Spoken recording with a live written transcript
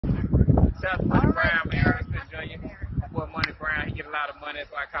Shout out to Money Brown, man. Boy, Money Brown, he get a lot of money,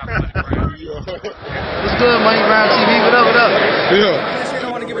 so I call him Money Brown. What's good, Money Brown TV? What up, what up? Yeah. I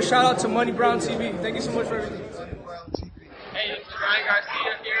want to give a shout out to Money Brown TV. Thank you so much for everything. Hey, this is Ryan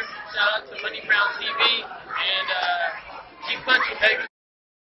Garcia here. Shout out to Money Brown TV. And keep punching, baby.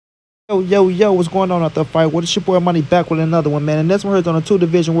 Yo, what's going on at the fight? Well, it's your boy Money back with another one, man. And this one here's on the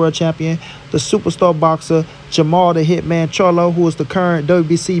 2-division world champion, the superstar boxer, Jermall the Hitman Charlo, who is the current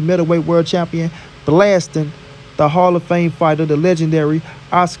WBC middleweight world champion, blasting the Hall of Fame fighter, the legendary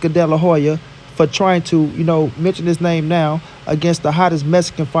Oscar De La Hoya, for trying to, mention his name now against the hottest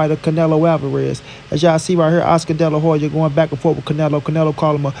Mexican fighter, Canelo Alvarez. As y'all see right here, Oscar De La Hoya going back and forth with Canelo. Canelo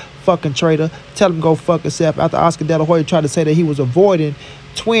called him a fucking traitor. Tell him go fuck himself after Oscar De La Hoya tried to say that he was avoiding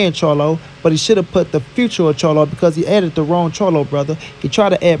twin Charlo, but he should have put the future of Charlo because he added the wrong Charlo, brother. He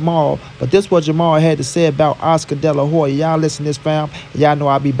tried to add Maul, but this is what Jermall had to say about Oscar De La Hoya. Y'all listen to this, fam. Y'all know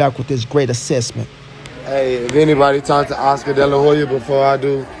I'll be back with this great assessment. Hey, if anybody talk to Oscar De La Hoya before I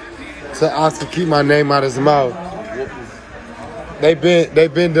do, tell Oscar keep my name out his mouth. They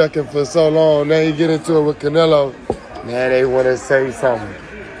been ducking for so long. Now you get into it with Canelo. Now they want to say something.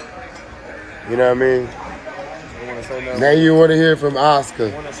 You know what I mean? Now you want to hear from Oscar.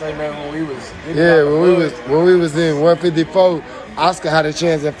 I want to say, man, when we was in 154, Oscar had a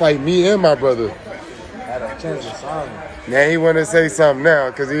chance to fight me and my brother. Had a chance to sign. Now he want to say something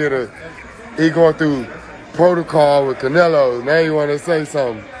now because he going through protocol with Canelo. Now he want to say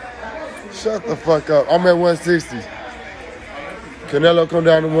something. Shut the fuck up. I'm at 160. Canelo come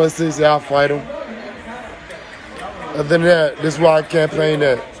down to 160, I'll fight him. Other than that, this is why I campaign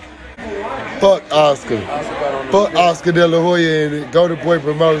that. Fuck Oscar. Fuck Oscar De La Hoya and go to Boy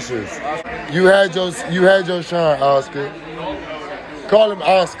Promotions. You had your shine, Oscar. Call him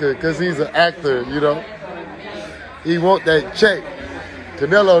Oscar because he's an actor, He want that check.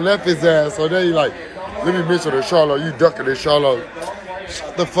 Canelo left his ass, so then he like, let me mention the Charlo. You ducking the Charlo.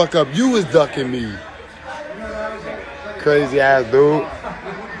 Shut the fuck up. You was ducking me. Crazy ass dude.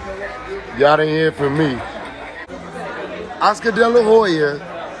 Y'all didn't hear from me. Oscar De La Hoya.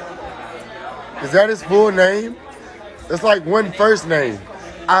 Is that his full name? It's like one first name.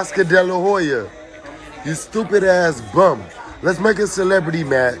 Oscar De La Hoya. You stupid ass bum. Let's make a celebrity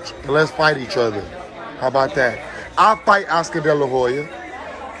match and let's fight each other. How about that? I'll fight Oscar De La Hoya.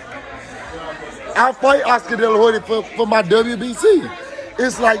 I'll fight Oscar De La Hoya for my WBC.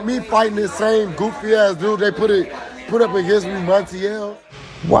 It's like me fighting the same goofy ass dude they put up against me, Montiel.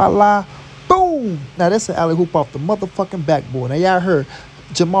 Voila. Boom. Now that's an alley hoop off the motherfucking backboard. Now y'all heard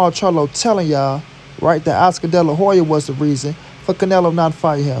Jermall Charlo telling y'all, right, that Oscar De La Hoya was the reason for Canelo not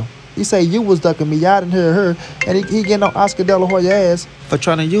fighting him. He say you was ducking me. Y'all didn't hear her. And he getting on Oscar De La Hoya ass for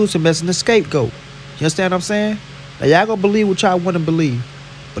trying to use him as an scapegoat. You understand what I'm saying? Now y'all gonna believe what y'all want to believe.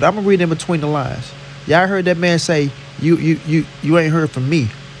 But I'm gonna read in between the lines. Y'all heard that man say, you ain't heard from me,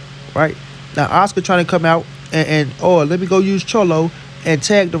 right? Now Oscar trying to come out and let me go use Charlo and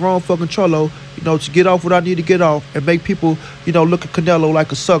tag the wrong fucking Charlo, to get off what I need to get off and make people, look at Canelo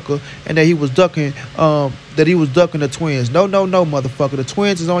like a sucker and that he was ducking, the twins. No, motherfucker. The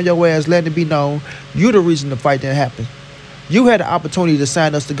twins is on your ass, letting it be known. You the reason the fight didn't happen. You had the opportunity to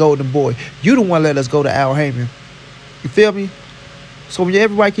sign us to Golden Boy. You the one let us go to Al Heyman. You feel me? So when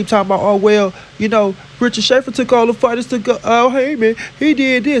everybody keep talking about, Richard Schaefer took all the fighters to go. Al Heyman, he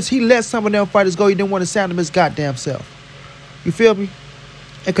did this. He let some of them fighters go. He didn't want to sound them his goddamn self. You feel me?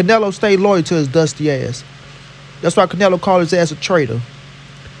 And Canelo stayed loyal to his dusty ass. That's why Canelo called his ass a traitor.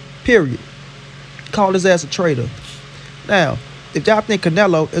 Period. Called his ass a traitor. Now, if y'all think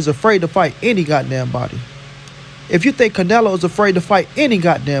Canelo is afraid to fight any goddamn body, if you think Canelo is afraid to fight any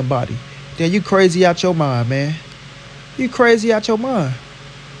goddamn body, then you crazy out your mind, man. You crazy out your mind.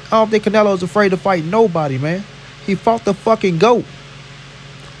 I don't think Canelo is afraid to fight nobody, man. He fought the fucking GOAT.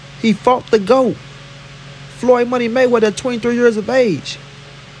 He fought the GOAT. Floyd Money Mayweather at 23 years of age.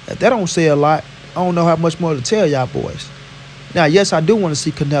 If that don't say a lot, I don't know how much more to tell y'all boys. Now, yes, I do want to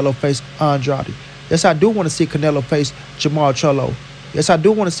see Canelo face Andrade. Yes, I do want to see Canelo face Jermall Charlo. Yes, I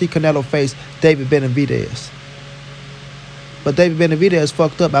do want to see Canelo face David Benavidez. But David Benavidez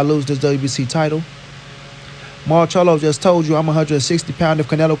fucked up by losing his WBC title. Jermall Charlo just told you I'm 160 pounds. If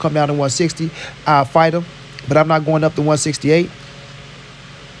Canelo come down to 160, I'll fight him. But I'm not going up to 168.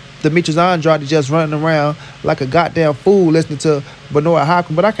 Demetrius Andrade just running around like a goddamn fool listening to Benoit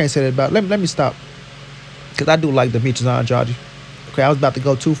Hawkins. But I can't say that about it. Let me stop. Because I do like Demetrius Andrade. Okay, I was about to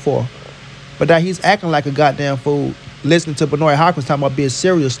go too far. But now he's acting like a goddamn fool listening to Benoit Hawkins talking about being a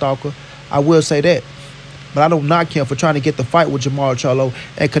serial stalker. I will say that. But I don't knock him for trying to get the fight with Jermall Charlo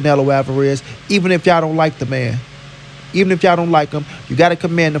and Canelo Alvarez, even if y'all don't like the man. Even if y'all don't like him, you got to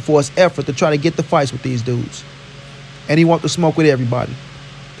commend him for his effort to try to get the fights with these dudes. And he want to smoke with everybody.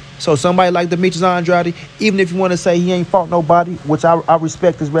 So somebody like Demetrius Andrade, even if you want to say he ain't fought nobody, which I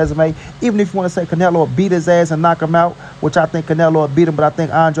respect his resume, even if you want to say Canelo will beat his ass and knock him out, which I think Canelo will beat him, but I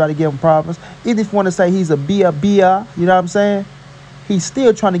think Andrade give him problems. Even if you want to say he's a BIA, you know what I'm saying? He's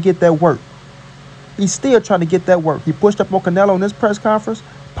still trying to get that work. He's still trying to get that work. He pushed up on Canelo in his press conference,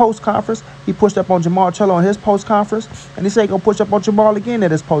 post-conference. He pushed up on Jermall Charlo in his post-conference. And he said he's going to push up on Jermall again at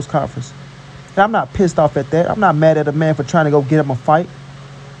his post-conference. And I'm not pissed off at that. I'm not mad at a man for trying to go get him a fight.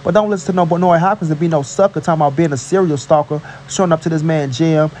 But don't listen to no Benoit Hopkins and be no sucker talking about being a serial stalker, showing up to this man's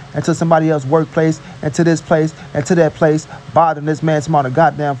gym and to somebody else's workplace and to this place and to that place, bothering this man to a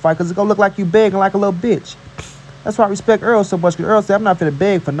goddamn fight because it's going to look like you begging like a little bitch. That's why I respect Earl so much, because Earl said, I'm not finna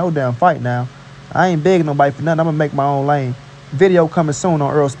beg for no damn fight now. I ain't begging nobody for nothing. I'm going to make my own lane. Video coming soon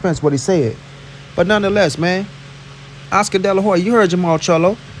on Earl Spence, what he said. But nonetheless, man, Oscar De La Hoya, you heard Jermall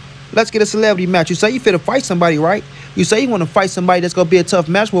Charlo. Let's get a celebrity match. You say you finna fight somebody, right? You say you want to fight somebody that's going to be a tough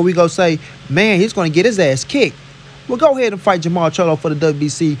match where we go say, man, he's going to get his ass kicked. Well, go ahead and fight Jermall Charlo for the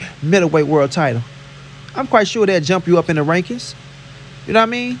WBC middleweight world title. I'm quite sure they'll jump you up in the rankings. You know what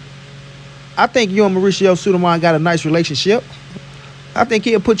I mean? I think you and Mauricio Sulaimán got a nice relationship. I think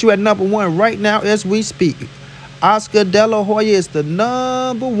he'll put you at #1 right now as we speak. Oscar De La Hoya is the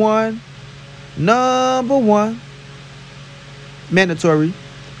number one mandatory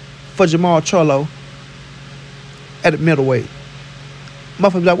for Jermall Charlo at middleweight.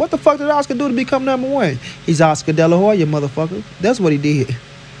 Motherfucker be like, what the fuck did Oscar do to become #1? He's Oscar De La Hoya, motherfucker. That's what he did.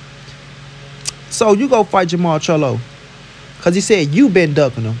 So you go fight Jermall Charlo. Because he said you been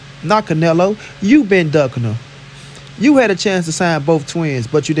ducking him. Not Canelo. You been ducking him. You had a chance to sign both twins,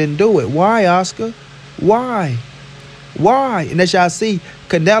 but you didn't do it. Why, Oscar? Why? Why? And as y'all see,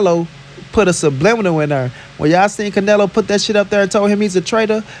 Canelo put a subliminal in there. When y'all seen Canelo put that shit up there and told him he's a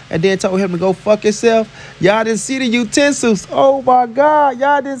traitor and then told him to go fuck himself, y'all didn't see the utensils. Oh, my God.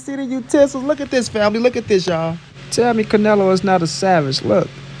 Y'all didn't see the utensils. Look at this, family. Look at this, y'all. Tell me Canelo is not a savage. Look,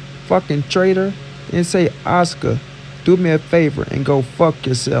 fucking traitor. And say, Oscar, do me a favor and go fuck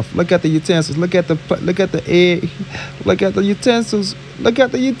yourself. Look at the utensils. Look at the egg. Look at the utensils. Look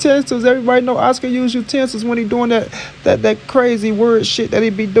at the utensils. Everybody know Oscar use utensils when he doing that crazy word shit that he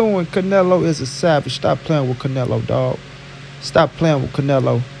be doing. Canelo is a savage. Stop playing with Canelo, dog. Stop playing with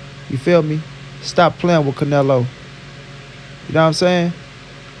Canelo. You feel me? Stop playing with Canelo. You know what I'm saying?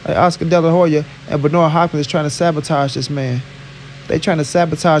 Like Oscar De La Hoya and Benoit Hopkins is trying to sabotage this man. They trying to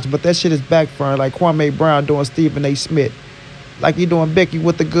sabotage, but that shit is backfiring. Like Kwame Brown doing Stephen A. Smith. Like you doing Becky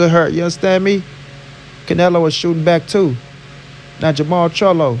with the good hurt. You understand me? Canelo is shooting back too. Now Jermall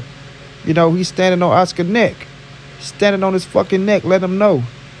Charlo, you know, he's standing on Oscar's neck. Standing on his fucking neck. Let him know.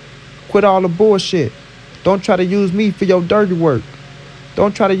 Quit all the bullshit. Don't try to use me for your dirty work.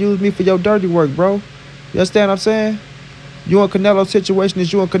 Don't try to use me for your dirty work, bro. You understand what I'm saying? You and Canelo's situation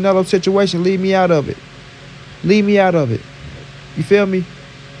is you and Canelo's situation. Leave me out of it. Leave me out of it. You feel me?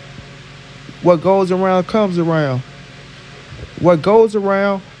 What goes around comes around. What goes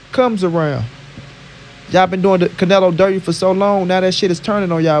around comes around. Y'all been doing the Canelo dirty for so long. Now that shit is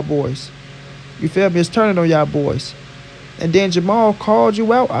turning on y'all boys. You feel me? It's turning on y'all boys. And then Jermall called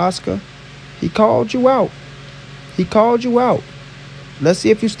you out, Oscar. He called you out. He called you out. Let's see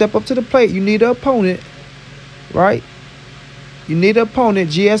if you step up to the plate. You need an opponent, right? You need an opponent.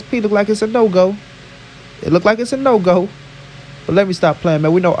 GSP look like it's a no-go. It look like it's a no-go. But let me stop playing,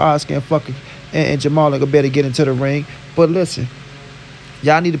 man. We know Oscar and fucking and Jermall ain't gonna better get into the ring. But listen,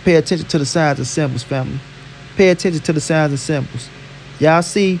 y'all need to pay attention to the signs and symbols, family. Pay attention to the signs and symbols. Y'all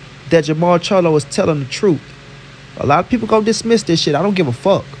see that Jermall Charlo is telling the truth. A lot of people gonna dismiss this shit. I don't give a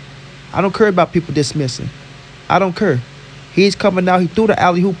fuck. I don't care about people dismissing. I don't care. He's coming out. He threw the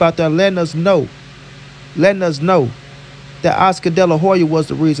alley-oop out there letting us know that Oscar De La Hoya was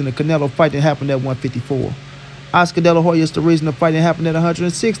the reason the Canelo fight didn't happen at 154. Oscar De La Hoya is the reason the fight didn't happen at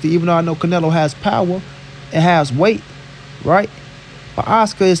 160, even though I know Canelo has power and has weight, right? But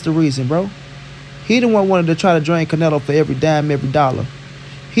Oscar is the reason, bro. He the one wanted to try to drain Canelo for every dime, every dollar.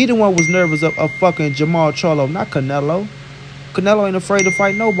 He the one was nervous of fucking Jermall Charlo, not Canelo. Canelo ain't afraid to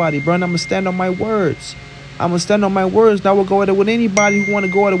fight nobody, bro, and I'm going to stand on my words. I'm going to stand on my words, and I will go at it with anybody who want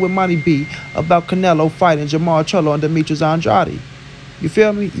to go at it with Monty B about Canelo fighting Jermall Charlo and Demetrius Andrade. You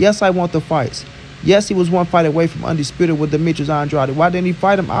feel me? Yes, I want the fights. Yes, he was one fight away from undisputed with Demetrius Andrade. Why didn't he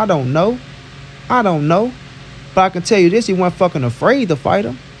fight him? I don't know. I don't know. But I can tell you this, he wasn't fucking afraid to fight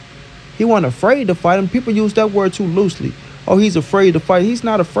him. He wasn't afraid to fight him. People use that word too loosely. Oh, he's afraid to fight. He's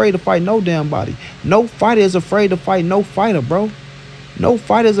not afraid to fight no damn body. No fighter is afraid to fight no fighter, bro. No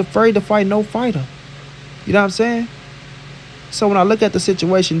fighter is afraid to fight no fighter. You know what I'm saying? So when I look at the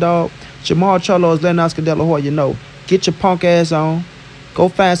situation, dog, Jermall Charlo is letting Oscar De La Hoya know, get your punk ass on. Go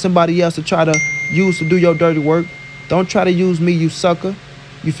find somebody else to try to use to do your dirty work. Don't try to use me, you sucker.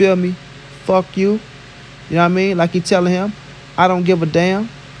 You feel me? Fuck you. You know what I mean? Like he telling him, I don't give a damn.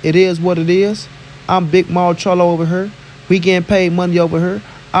 It is what it is. I'm Big Mall Charlo over here. We getting paid money over here.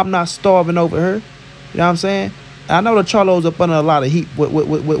 I'm not starving over here. You know what I'm saying? I know the Charlos up under a lot of heat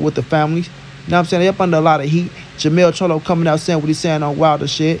with the families. You know what I'm saying? They up under a lot of heat. Jermall Charlo coming out saying what he's saying on Wilder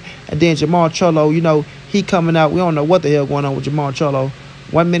shit. And then Jermall Charlo, you know, he coming out. We don't know what the hell going on with Jermall Charlo.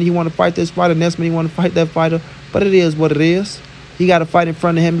 1 minute he want to fight this fighter, next minute he want to fight that fighter. But it is what it is. He got to fight in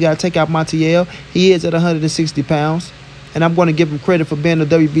front of him. He got to take out Montiel. He is at 160 pounds. And I'm going to give him credit for being the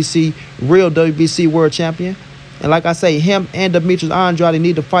real WBC world champion. And like I say, him and Demetrius Andrade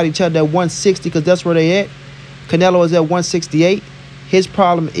need to fight each other at 160 because that's where they at. Canelo is at 168. His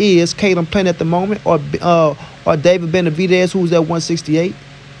problem is Caleb Plant at the moment or David Benavidez, who's at 168.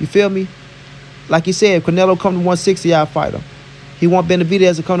 You feel me? Like he said, if Canelo come to 160, I'll fight him. He want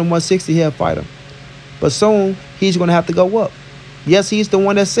Benavidez to come to 160, he'll fight him. But soon, he's going to have to go up. Yes, he's the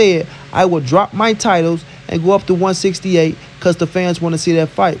one that said, I will drop my titles and go up to 168 because the fans want to see that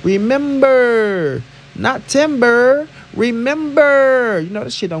fight. Remember, not timber. Remember. You know,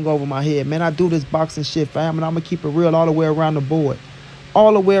 this shit don't go over my head, man. I do this boxing shit, fam, and I'm going to keep it real all the way around the board.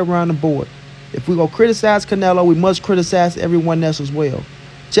 All the way around the board. If we go criticize Canelo, we must criticize everyone else as well.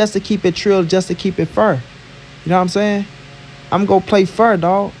 Just to keep it trill, just to keep it fair. You know what I'm saying? I'm going to play fair,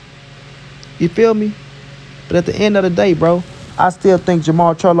 dog. You feel me? But at the end of the day, bro, I still think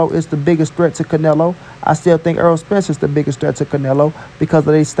Jermall Charlo is the biggest threat to Canelo. I still think Errol Spence is the biggest threat to Canelo because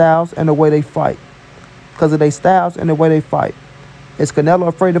of their styles and the way they fight. Because of their styles and the way they fight. Is Canelo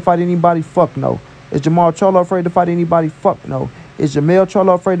afraid to fight anybody? Fuck no. Is Jermall Charlo afraid to fight anybody? Fuck no. Is Jermall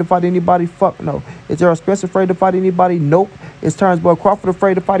Charlo afraid to fight anybody? Fuck no. Is Errol Spence afraid to fight anybody? Nope. Is Terrence Crawford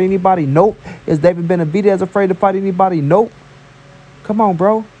afraid to fight anybody? Nope. Is David Benavidez afraid to fight anybody? Nope. Come on,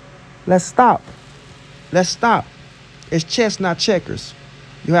 bro. Let's stop. Let's stop. It's chess, not checkers.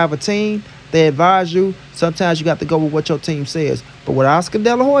 You have a team, they advise you. Sometimes you got to go with what your team says. But with Oscar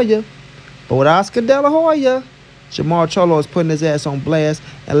De La Hoya, Jermall Charlo is putting his ass on blast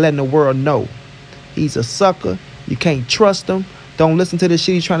and letting the world know. He's a sucker. You can't trust him. Don't listen to the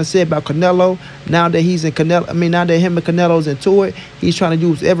shit he's trying to say about Canelo. Now that he's in Canelo, now that him and Canelo's into it, he's trying to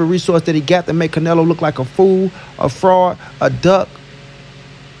use every resource that he got to make Canelo look like a fool, a fraud, a duck.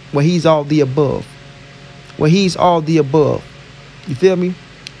 When he's all the above. You feel me?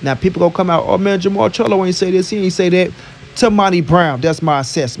 Now people gonna come out, oh man, Jermall Charlo ain't say this, he ain't say that. To Monty Brown, that's my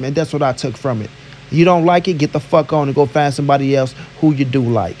assessment. That's what I took from it. You don't like it, get the fuck on and go find somebody else who you do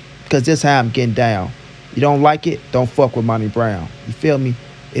like. Because this how I'm getting down. You don't like it, don't fuck with Monty Brown. You feel me?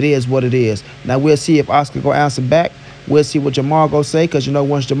 It is what it is. Now we'll see if Oscar go answer back. We'll see what Jermall go say, because you know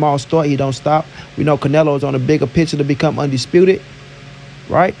once Jermall start, he don't stop. We know Canelo is on a bigger picture to become undisputed.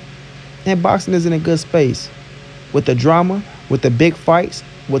 Right? And boxing is in a good space. With the drama, with the big fights,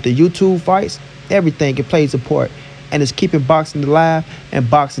 with the YouTube fights, everything, it plays a part. And it's keeping boxing alive, and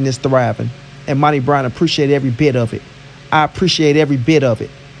boxing is thriving. And Monty Brown appreciate every bit of it. I appreciate every bit of it.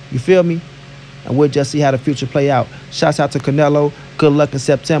 You feel me? And we'll just see how the future play out. Shouts out to Canelo. Good luck in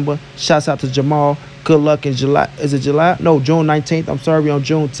September. Shouts out to Jermall. Good luck in July. Is it July? No, June 19th. I'm sorry, on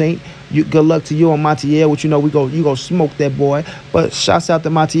June 10th. Good luck to you on Montiel, which you know you go smoke that boy. But shouts out to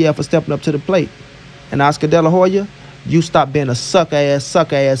Montiel for stepping up to the plate. And Oscar De La Hoya, you stop being a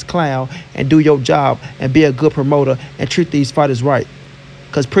suck-ass clown and do your job and be a good promoter and treat these fighters right.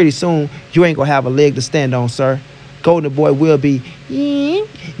 Because pretty soon, you ain't going to have a leg to stand on, sir. Golden Boy will be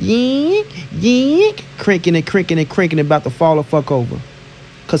cranking and about to fall the fuck over.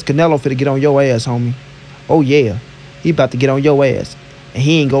 Because Canelo finna get on your ass, homie. Oh, yeah. He about to get on your ass. And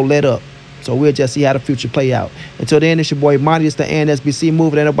he ain't gonna let up. So we'll just see how the future play out. Until then, it's your boy Monty. It's the NSBC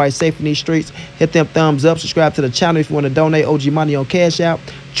moving. Everybody safe in these streets. Hit them thumbs up. Subscribe to the channel if you want to donate. OG Money on Cash App.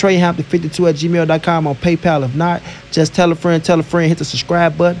 TreyHampton52@gmail.com on PayPal. If not, just tell a friend. Hit the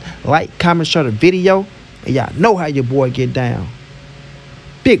subscribe button. Like, comment, share the video. And y'all know how your boy get down.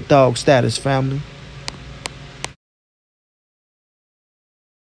 Big dog status, family.